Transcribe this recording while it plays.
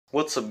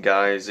What's up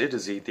guys, it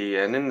is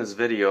Ethy, and in this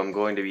video I'm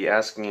going to be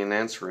asking and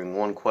answering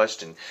one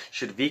question.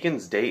 Should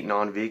vegans date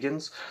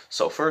non-vegans?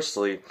 So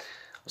firstly,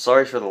 I'm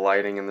sorry for the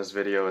lighting in this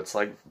video. It's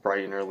like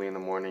bright and early in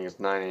the morning, it's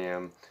 9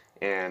 a.m.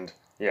 and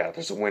yeah,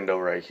 there's a window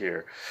right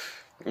here.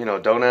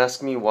 Don't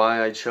ask me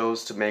why I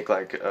chose to make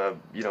like a,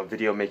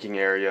 video making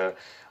area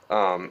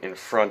in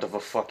front of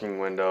a fucking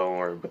window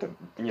or with a,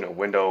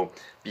 window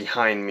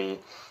behind me.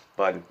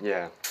 But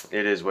yeah,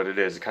 it is what it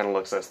is. It kind of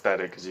looks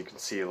aesthetic because you can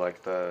see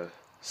like the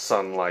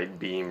sunlight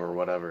beam or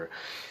whatever.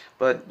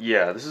 But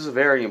yeah, this is a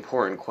very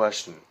important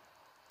question.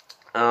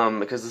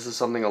 Because this is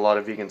something a lot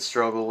of vegans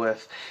struggle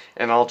with,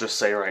 and I'll just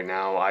say right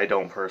now, I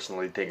don't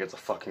personally think it's a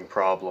fucking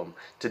problem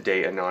to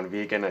date a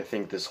non-vegan. I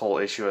think this whole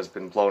issue has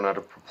been blown out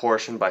of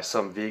proportion by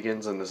some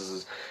vegans,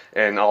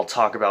 and I'll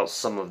talk about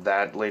some of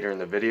that later in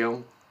the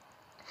video.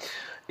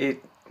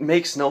 It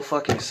makes no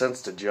fucking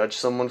sense to judge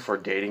someone for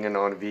dating a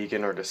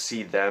non-vegan or to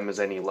see them as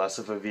any less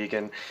of a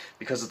vegan,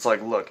 because it's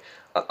like, look,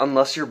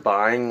 unless you're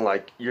buying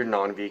like your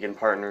non-vegan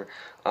partner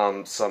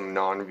some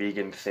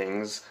non-vegan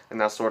things and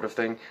that sort of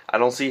thing, I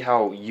don't see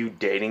how you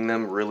dating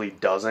them really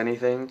does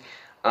anything.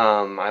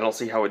 I don't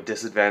see how it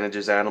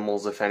disadvantages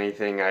animals, if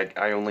anything.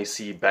 I only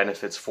see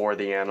benefits for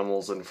the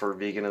animals and for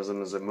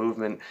veganism as a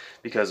movement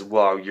because,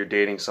 well, you're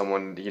dating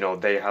someone,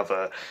 they have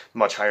a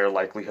much higher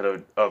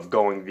likelihood of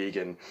going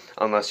vegan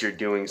unless you're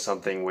doing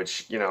something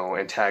which,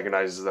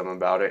 antagonizes them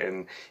about it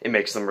and it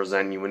makes them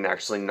resent you and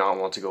actually not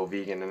want to go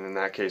vegan. And in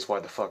that case,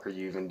 why the fuck are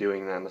you even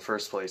doing that in the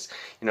first place?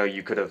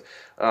 You could have,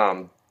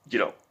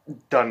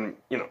 done,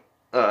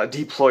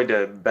 deployed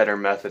a better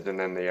method and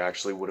then they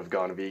actually would have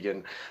gone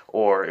vegan,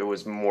 or it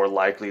was more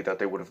likely that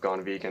they would have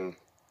gone vegan.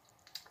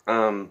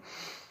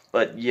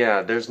 But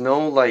yeah, there's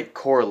no like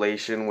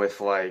correlation with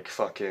like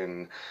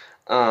fucking,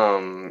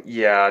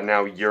 yeah,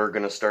 now you're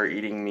gonna start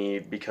eating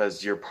meat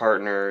because your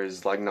partner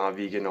is like not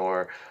vegan,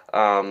 or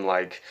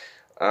like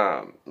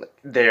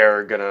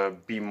they're gonna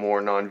be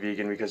more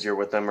non-vegan because you're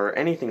with them or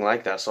anything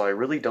like that. So I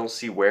really don't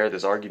see where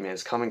this argument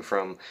is coming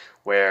from,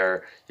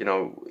 where,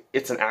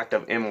 it's an act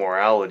of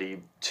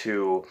immorality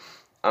to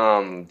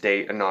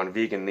date a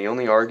non-vegan. The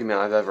only argument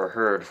I've ever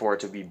heard for it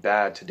to be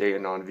bad to date a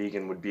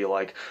non-vegan would be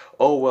like,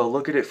 oh well,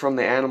 look at it from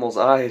the animal's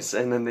eyes,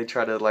 and then they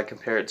try to like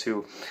compare it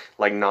to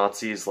like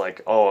Nazis,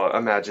 like, oh,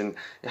 imagine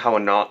how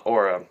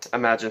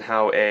imagine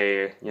how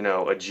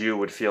a Jew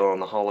would feel in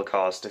the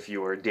Holocaust if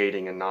you were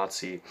dating a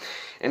Nazi.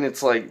 And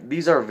it's like,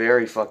 these are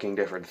very fucking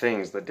different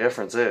things. The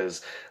difference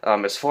is,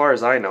 as far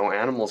as I know,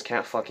 animals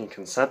can't fucking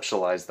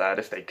conceptualize that.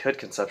 If they could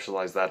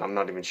conceptualize that, I'm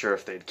not even sure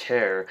if they'd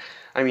care.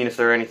 I mean, if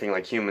they're anything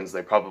like humans,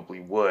 they probably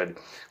would,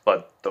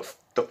 but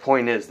the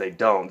point is they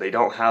don't. They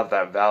don't have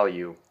that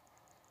value.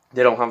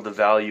 They don't have the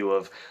value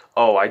of,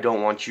 oh, I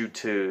don't want you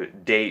to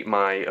date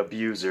my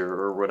abuser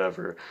or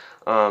whatever.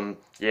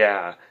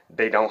 Yeah,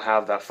 they don't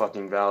have that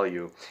fucking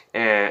value.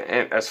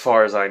 And as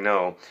far as I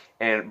know,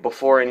 and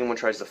before anyone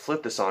tries to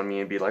flip this on me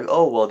and be like,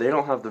 oh, well, they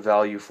don't have the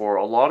value for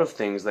a lot of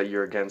things that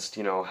you're against,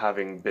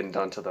 having been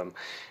done to them.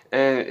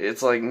 And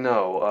it's like,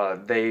 no,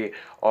 they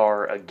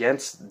are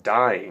against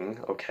dying,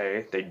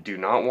 okay? They do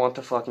not want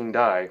to fucking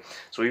die.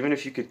 So even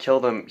if you could kill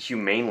them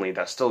humanely,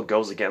 that still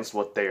goes against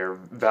what they're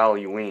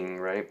valuing,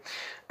 right?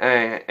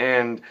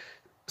 And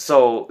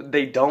so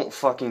they don't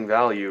fucking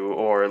value,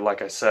 or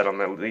like I said,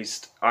 I'm at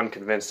least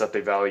unconvinced that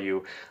they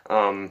value,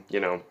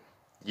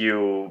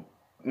 you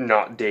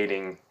not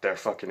dating their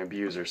fucking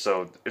abuser.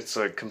 So it's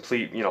a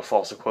complete,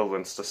 false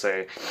equivalence to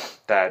say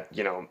that,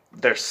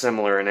 they're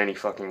similar in any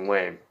fucking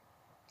way.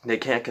 They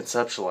can't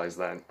conceptualize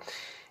that.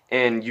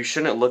 And you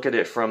shouldn't look at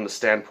it from the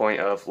standpoint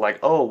of like,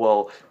 oh,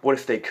 well, what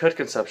if they could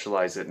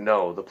conceptualize it?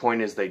 No, the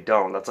point is they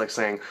don't. That's like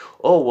saying,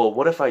 oh, well,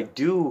 what if I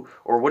do,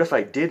 or what if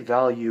I did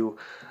value,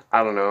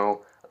 I don't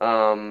know,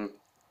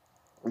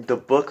 the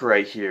book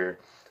right here,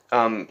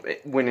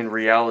 when in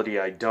reality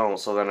I don't,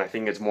 so then I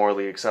think it's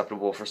morally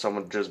acceptable for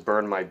someone to just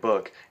burn my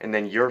book, and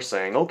then you're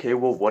saying, okay,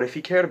 well, what if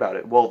he cared about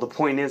it? Well, the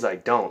point is I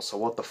don't, so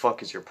what the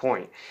fuck is your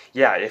point?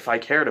 Yeah, if I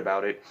cared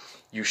about it,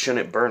 you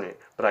shouldn't burn it,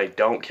 but I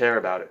don't care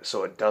about it,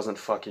 so it doesn't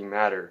fucking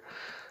matter.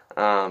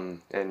 And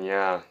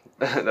yeah,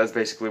 that's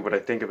basically what I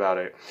think about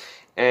it.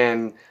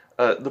 And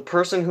the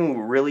person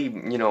who really,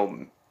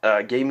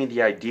 gave me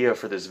the idea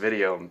for this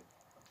video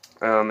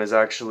is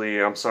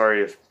actually, I'm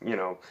sorry if,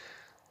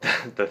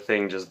 the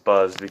thing just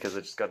buzzed because I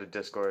just got a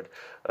Discord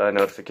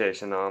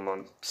notification. Now I'm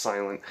on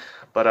silent.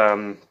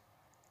 But,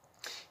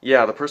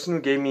 yeah, the person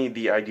who gave me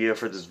the idea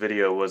for this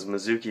video was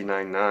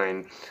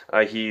Mizuki99.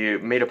 He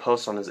made a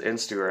post on his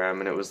Instagram,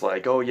 and it was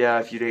like, oh yeah,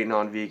 if you date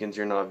non-vegans,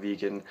 you're not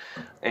vegan,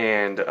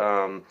 and,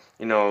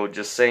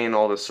 just saying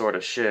all this sort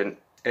of shit.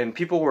 And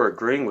people were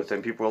agreeing with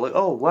him. People were like,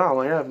 oh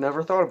wow, yeah, I've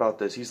never thought about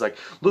this. He's like,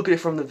 look at it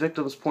from the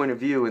victim's point of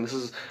view, and this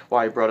is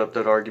why I brought up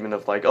that argument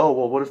of like, oh,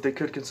 well, what if they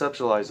could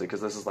conceptualize it,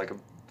 because this is like a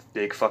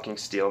big fucking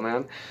steel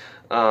man.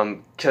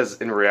 Because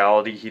in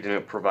reality, he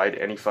didn't provide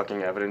any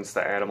fucking evidence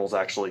that animals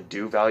actually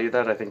do value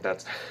that. I think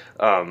that's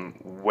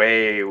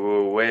way,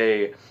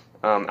 way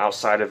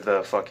outside of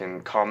the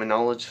fucking common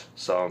knowledge.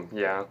 So,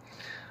 yeah.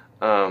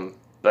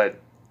 But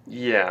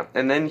Yeah,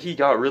 and then he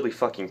got really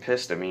fucking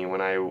pissed at me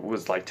when I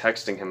was like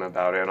texting him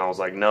about it, and I was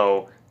like,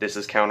 no, this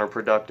is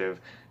counterproductive.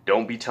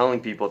 Don't be telling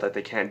people that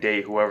they can't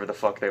date whoever the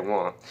fuck they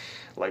want.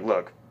 Like,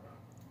 look,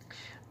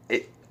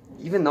 it,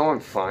 even though I'm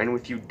fine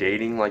with you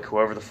dating like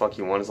whoever the fuck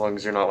you want, as long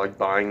as you're not like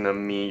buying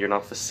them meat, you're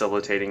not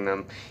facilitating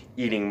them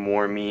eating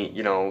more meat,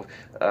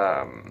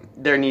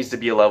 there needs to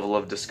be a level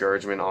of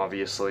discouragement,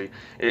 obviously.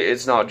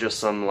 It's not just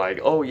some like,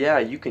 oh yeah,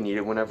 you can eat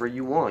it whenever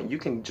you want, you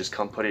can just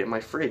come put it in my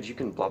fridge, you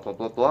can blah blah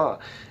blah blah.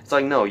 It's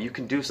like, no, you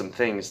can do some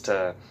things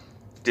to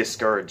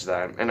discourage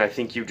that, and I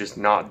think you just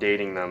not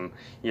dating them,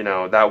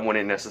 that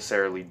wouldn't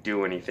necessarily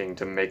do anything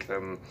to make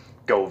them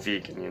go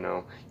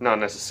vegan, not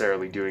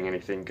necessarily doing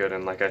anything good.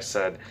 And like I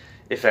said,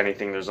 if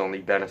anything, there's only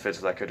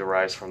benefits that could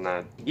arise from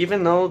that.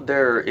 Even though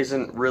there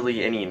isn't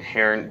really any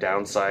inherent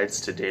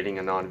downsides to dating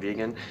a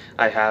non-vegan,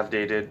 I have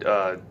dated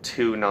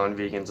 2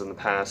 non-vegans in the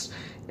past,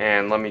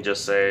 and let me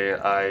just say,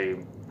 I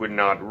would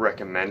not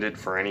recommend it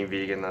for any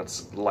vegan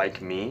that's like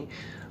me.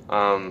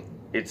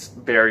 It's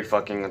very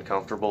fucking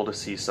uncomfortable to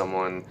see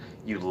someone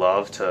you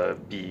love to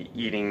be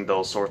eating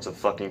those sorts of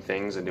fucking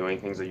things and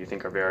doing things that you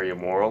think are very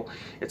immoral.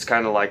 It's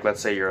kind of like, let's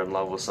say you're in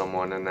love with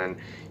someone and then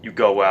you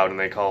go out and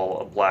they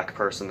call a black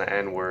person the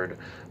N-word.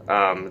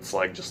 It's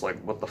like, just like,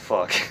 what the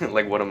fuck?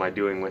 Like, what am I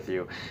doing with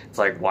you? It's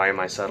like, why am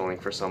I settling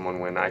for someone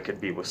when I could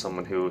be with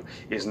someone who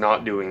is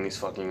not doing these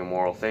fucking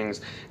immoral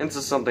things? And this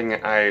is something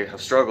I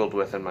have struggled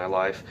with in my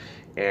life,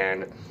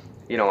 and,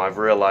 I've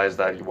realized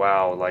that,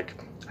 wow, like,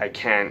 I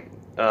can't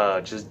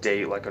just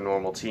date like a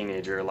normal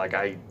teenager. Like,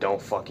 I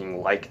don't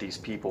fucking like these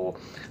people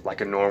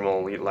like a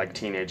normal, like,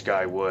 teenage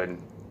guy would.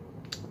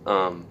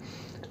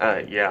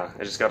 Yeah,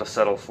 I just gotta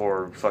settle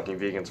for fucking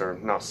vegans, or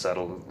not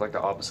settle, like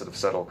the opposite of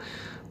settle.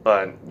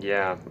 But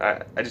yeah,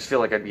 I just feel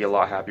like I'd be a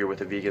lot happier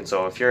with a vegan.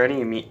 So if you're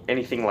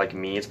anything like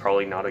me, it's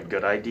probably not a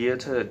good idea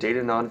to date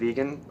a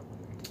non-vegan.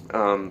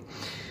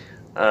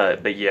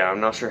 But yeah, I'm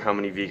not sure how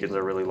many vegans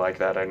are really like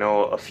that. I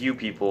know a few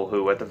people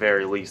who, at the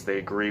very least, they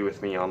agree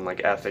with me on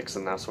like ethics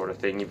and that sort of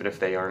thing, even if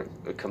they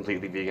aren't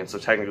completely vegan. So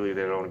technically,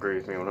 they don't agree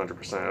with me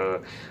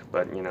 100%.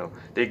 But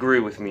they agree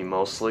with me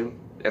mostly,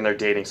 and they're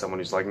dating someone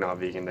who's like not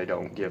vegan. They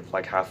don't give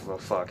like half of a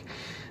fuck.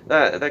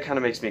 That kind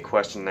of makes me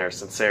question their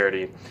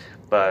sincerity.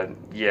 But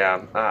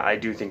yeah, I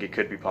do think it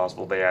could be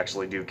possible they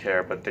actually do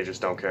care, but they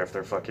just don't care if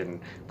their fucking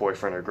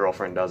boyfriend or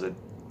girlfriend does it.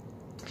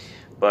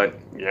 But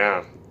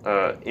yeah,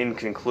 in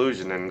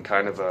conclusion and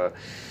kind of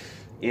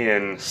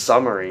in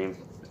summary,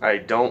 I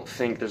don't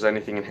think there's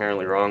anything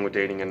inherently wrong with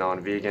dating a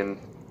non-vegan,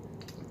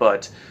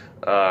 but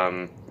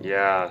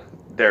yeah,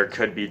 there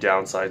could be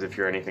downsides if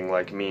you're anything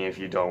like me, if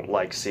you don't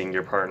like seeing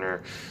your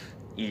partner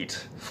eat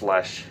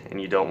flesh and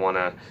you don't want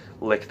to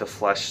lick the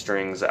flesh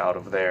strings out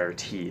of their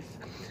teeth.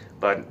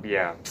 But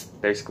yeah,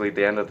 basically at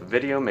the end of the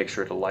video, make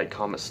sure to like,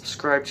 comment,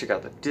 subscribe, check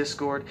out the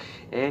Discord,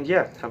 and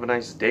yeah, have a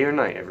nice day or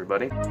night,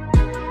 everybody.